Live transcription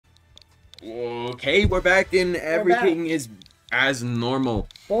Okay, we're back and everything is as normal.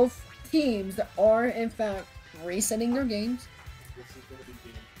 Both teams are, in fact, resetting their games.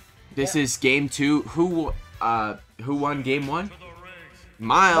 This is game 2. Who won game 1?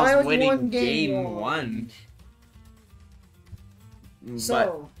 Miles winning won game 1.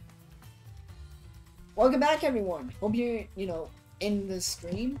 So, welcome back, everyone. Hope you're, in the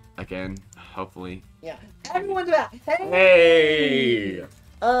stream. Again, hopefully. Yeah, everyone's back. Hey!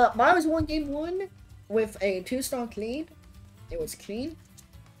 Miles won game 1 with a 2-stock lead. It was clean.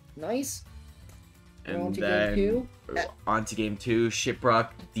 Nice. And on to then game 2. On to game 2, Shiprock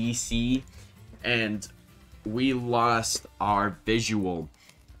DC, and we lost our visual.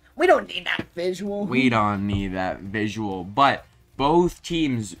 We don't need that visual. We don't need that visual, but both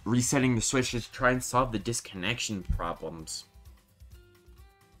teams resetting the switches to try and solve the disconnection problems.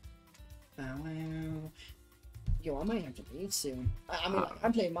 Yo, I might have to leave soon. I mean, I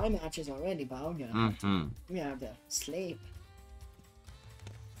played my matches already, but I'm gonna have to sleep.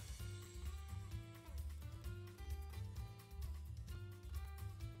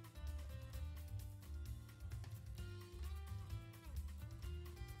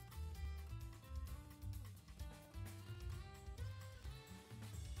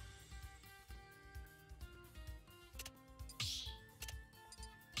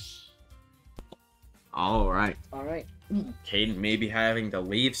 Alright. Alright. Caden may be having to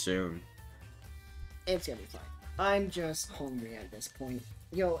leave soon. It's gonna be fine. I'm just hungry at this point.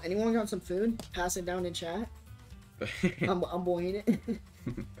 Yo, anyone got some food? Pass it down in chat. I'm boiling it.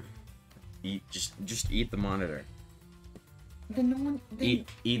 Eat, just eat the monitor. Then no one. Eat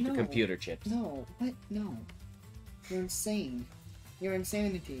the computer chips. No, what? No. You're insane. You're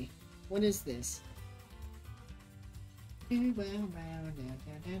insanity. What is this? I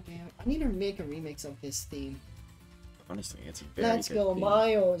need to make a remix of this theme. Honestly, it's a very Let's good go, theme.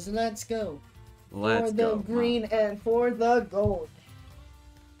 Miles. Let's go. Let's for the green and for the gold.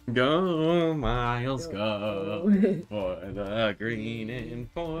 Go, Miles, go. For the green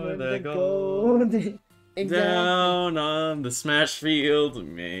and for the gold. Exactly. Down on the smash field,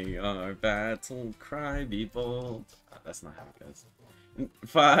 may our battle cry be bold. That's not how it goes.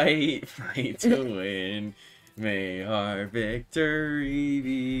 Fight to win. May our victory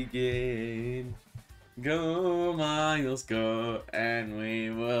begin. Go, Miles, go, and we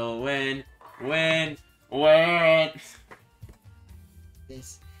will win. Win.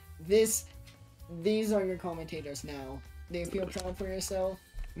 These are your commentators now. Do you feel proud for yourself?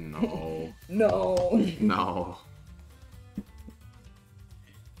 No. No. No.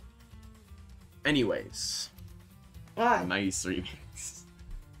 Anyways. Ah. Nice remix.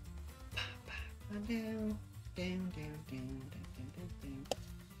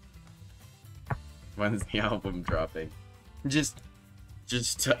 When's the album dropping? Just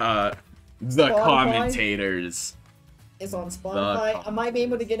the Spotify? commentators. It's on Spotify. I might be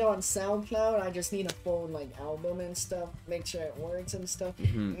able to get it on SoundCloud. I just need a phone album and stuff. Make sure it works and stuff.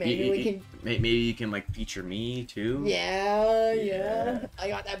 Maybe we can. Maybe you can feature me too. Yeah. I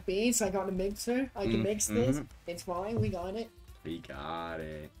got that bass. I got a mixer. I can mix this. It's fine. We got it. We got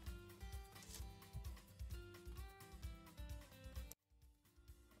it.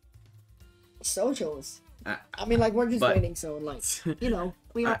 Socials. I mean, we're just waiting. So,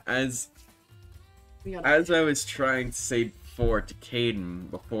 we got. As I was trying to say before to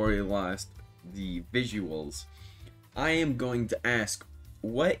Caden before we lost the visuals, I am going to ask,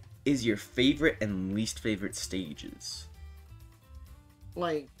 what is your favorite and least favorite stages?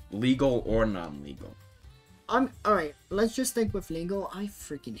 Legal or non-legal? Alright, let's just stick with legal. I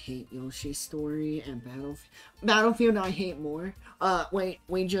freaking hate Yoshi's Story and Battlefield I hate more.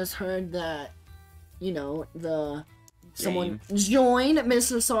 We just heard that, someone joined.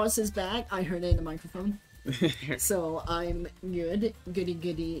 Mr. Sauce is back. I heard it in the microphone. So I'm good.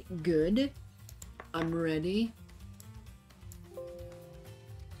 Goody good. I'm ready.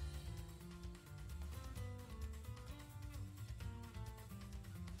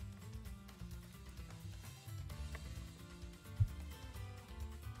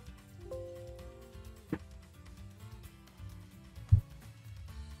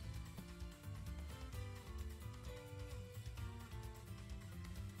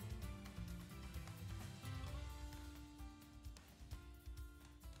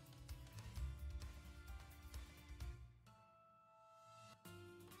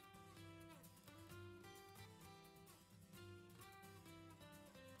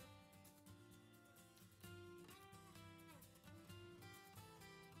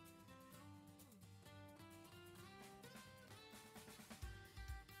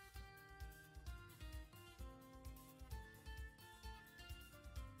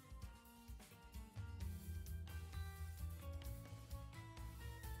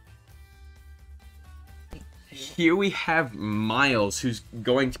 here we have Miles, who's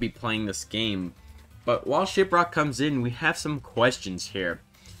going to be playing this game. But while Shiprock comes in, we have some questions here.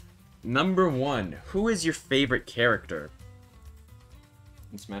 Number 1, who is your favorite character?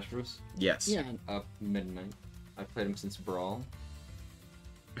 In Smash Bros? Yes. Yeah. Midnight. I've played him since Brawl.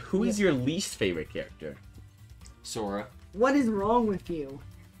 Who is your least favorite character? Sora. What is wrong with you?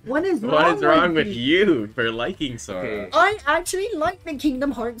 What is wrong with you for liking Sora? Okay. I actually like the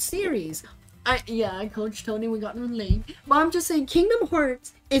Kingdom Hearts series. Coach Tony, we got them late. But I'm just saying, Kingdom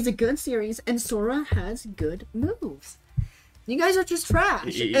Hearts is a good series, and Sora has good moves. You guys are just trash.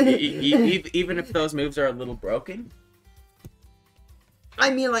 Even if those moves are a little broken? I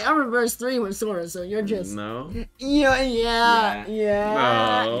mean, like, I reversed 3 with Sora, so you're just... No. Yeah.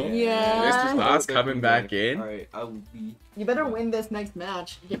 No. Yeah. This is us coming back in. Alright, I will be... You better win this next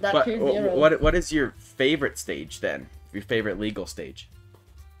match. Get that But 2-0. what is your favorite stage, then? Your favorite legal stage?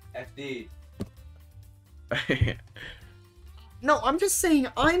 FD. No, I'm just saying,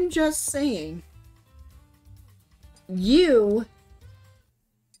 you...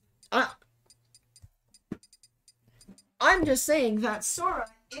 I'm just saying that Sora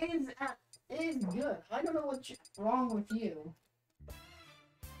is good. I don't know what's wrong with you.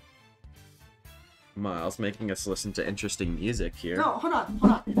 Miles making us listen to interesting music here. No, hold on.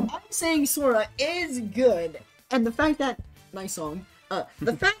 I'm saying Sora is good. And the fact that... Nice song.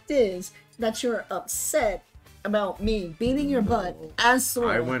 The fact is that you're upset about me beating your butt as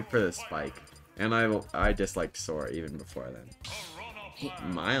Sora. I went for the spike. And I disliked Sora even before then.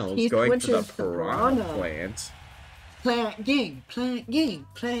 Miles He going for the switches to piranha piranha. plant. Plant game.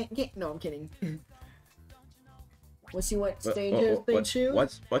 No, I'm kidding. We'll see what stages they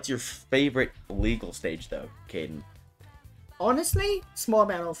choose. What's your favorite legal stage, though, Caden? Honestly, Small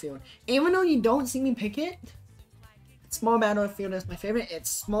Battlefield. Even though you don't see me pick it, Small Battlefield is my favorite. It's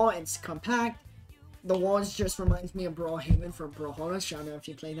small, it's compact. The walls just reminds me of Brawlhaven from Brawlhalla. I don't know if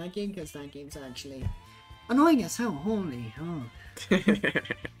you play that game, because that game's actually annoying as hell. Holy hell.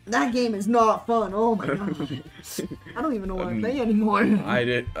 That game is not fun. Oh my god. I don't even know what I play anymore. I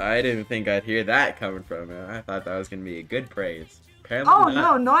didn't think I'd hear that coming from it. I thought that was gonna be a good praise. Apparently Oh not.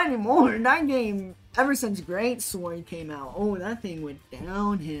 no, not anymore. That game, ever since Great Sword came out, oh, that thing went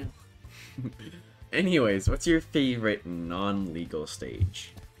downhill. Anyways, what's your favorite non-legal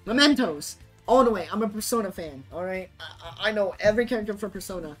stage? Mementos, all the way. I'm a Persona fan. All right, I know every character from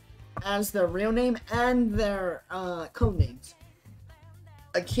Persona as their real name and their code names.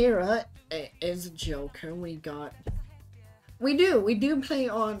 Akira is Joker. We do play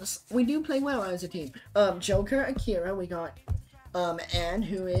well as a team. Joker, Akira. We got Anne,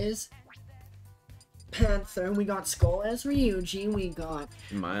 who is Panther. We got Skull as Ryuji. We got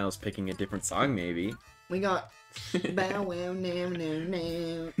Miles picking a different song, maybe. We got Bow Wow Now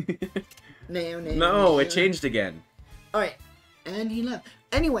No, it changed again. Alright, and he left.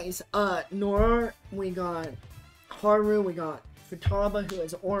 Anyways, Nora, we got Haru, we got Futaba, who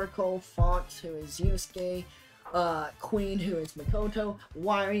is Oracle, Fox, who is Yusuke, Queen, who is Makoto.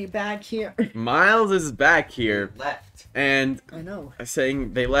 Why are you back here? Miles is back here, Left. and I know.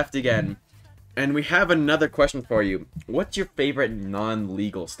 saying they left again. And we have another question for you. What's your favorite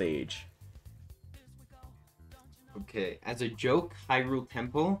non-legal stage? Okay, as a joke, Hyrule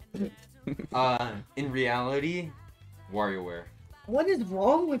Temple. In reality, WarioWare. What is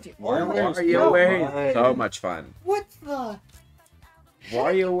wrong with you? Oh my WarioWare is God. so much fun. What the?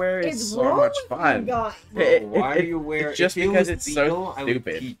 WarioWare is Is so wrong much with you fun. guys? WarioWare. It's just if it because was it's legal, so I would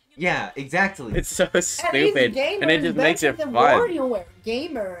stupid. keep- Yeah, exactly. It's so At least stupid, Gamer and it is just makes better it than fun. WarioWare.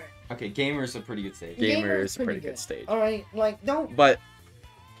 Gamer. Okay, Gamer's a pretty good stage. Gamer is a pretty good stage. Alright, like, don't. But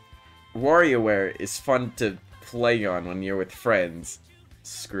WarioWare is fun to play on when you're with friends,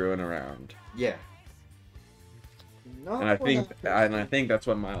 screwing around. Yeah. Not And I for think that. that's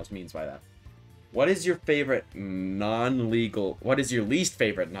what Miles means by that. What is your favorite non-legal? What is your least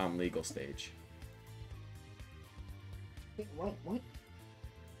favorite non-legal stage? What?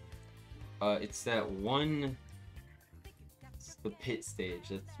 It's that one. It's the pit stage.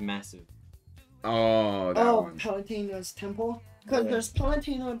 That's massive. Oh, that Oh, one. Palutena's Temple? Because Yeah. there's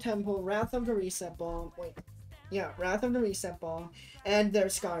Palutena Temple, Wrath of the Reset Bomb. Wait. Yeah, Wrath of the Reset Bomb. And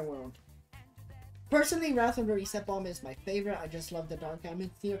there's Skyworld. Personally, Wrath of the Reset Bomb is my favorite. I just love the Dark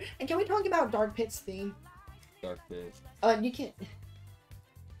Diamond theme. And can we talk about Dark Pit's theme? Dark pit. You can't.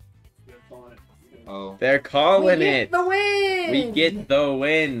 Oh. They're calling We it. get the win! We get the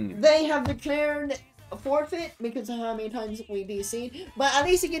win. They have declared a forfeit because of how many times we DC'd. But at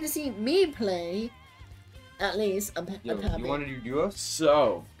least you get to see me play. At least a Yo, puppet. you want to do duos?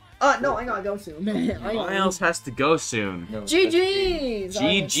 So, No, I gotta go soon. Miles has to go soon. No, GG's!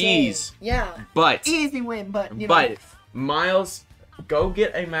 GG's. Yeah. But Easy win, but you know. Miles, go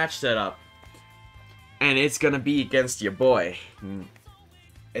get a match set up. And it's gonna be against your boy.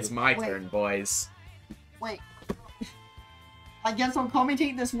 It's my turn, boys. Wait. I guess I'll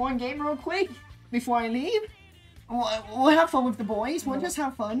commentate this one game real quick before I leave. We'll have fun with the boys. We'll just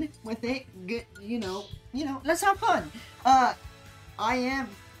have fun with it. Good, you know. Let's have fun. I am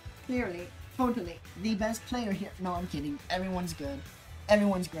clearly, totally the best player here. No, I'm kidding. Everyone's good.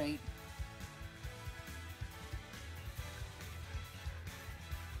 Everyone's great.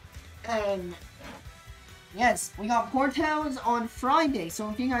 And yes, we got Portals on Friday. So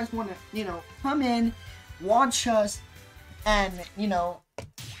if you guys want to, come in, watch us, and you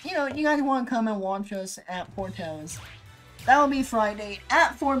guys want to come and watch us at Portals, that will be Friday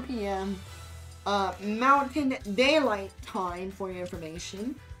at 4 p.m. Mountain Daylight Time for your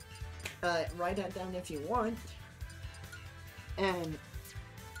information. Write that down if you want. And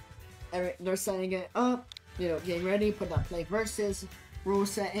they're setting it up, getting ready, put that play versus, rule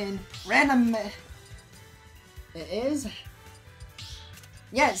set in, random. It is.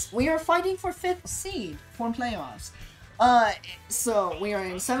 Yes, we are fighting for 5th seed for playoffs. So we are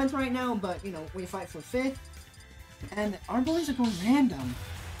in 7th right now, but we fight for 5th. And our boys are going random.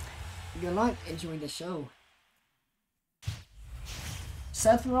 Good luck, enjoy the show.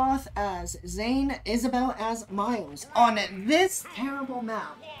 Sephiroth as Zane, Isabel as Miles. On this terrible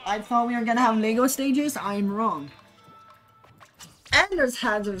map, I thought we were gonna have Lego stages. I'm wrong. And there's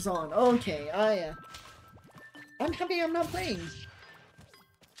hazards on. Okay, I'm happy I'm not playing.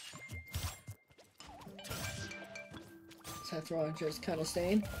 Sephiroth just kind of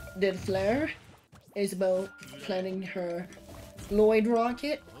staying. Did flare. Isabel planning her Lloyd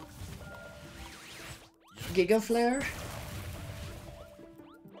rocket. Giga flare.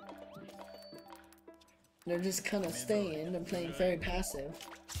 They're just kind of staying and playing very passive.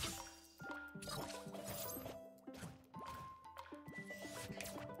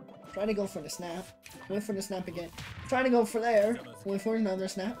 Try to go for the snap. Wait for the snap again. Try to go for there. Wait for another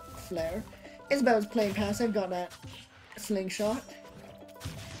snap. Flare. Isabel's playing passive. Got that slingshot.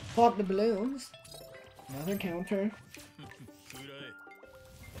 Pop the balloons. Another counter.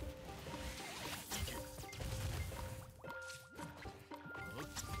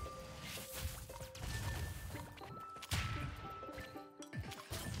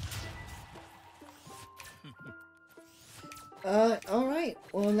 Alright.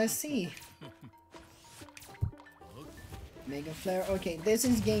 Well, let's see. Mega Flare. Okay, this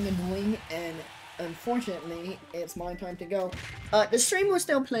is getting annoying, and unfortunately, it's my time to go. The stream will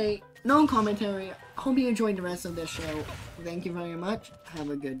still play. No commentary. Hope you enjoyed the rest of this show. Thank you very much. Have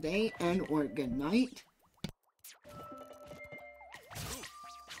a good day and or good night.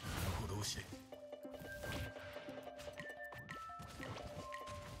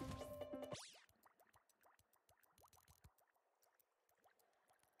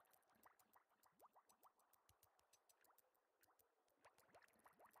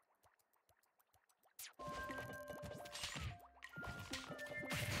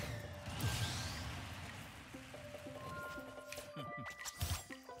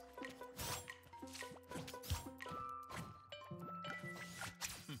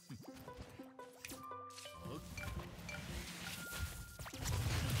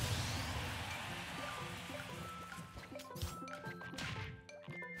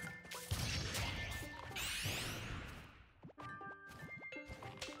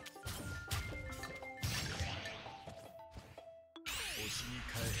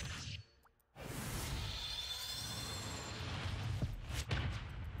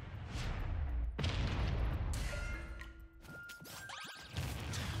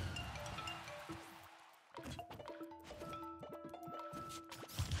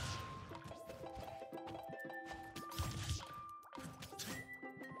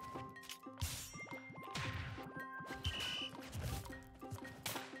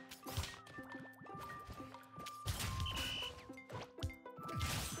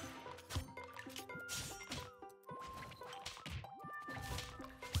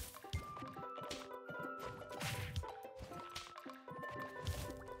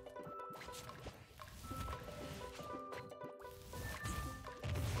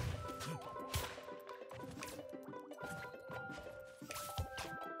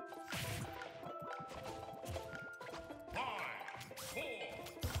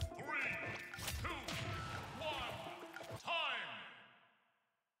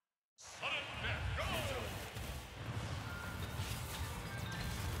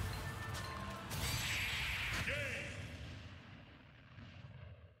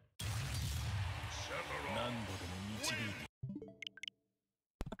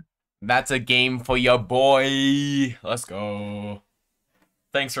 That's a game for your boy. Let's go.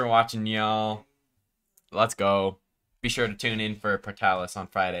 Thanks for watching, y'all. Let's go. Be sure to tune in for Portalis on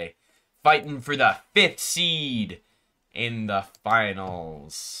Friday. Fighting for the 5th seed in the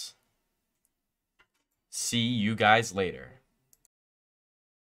finals. See you guys later.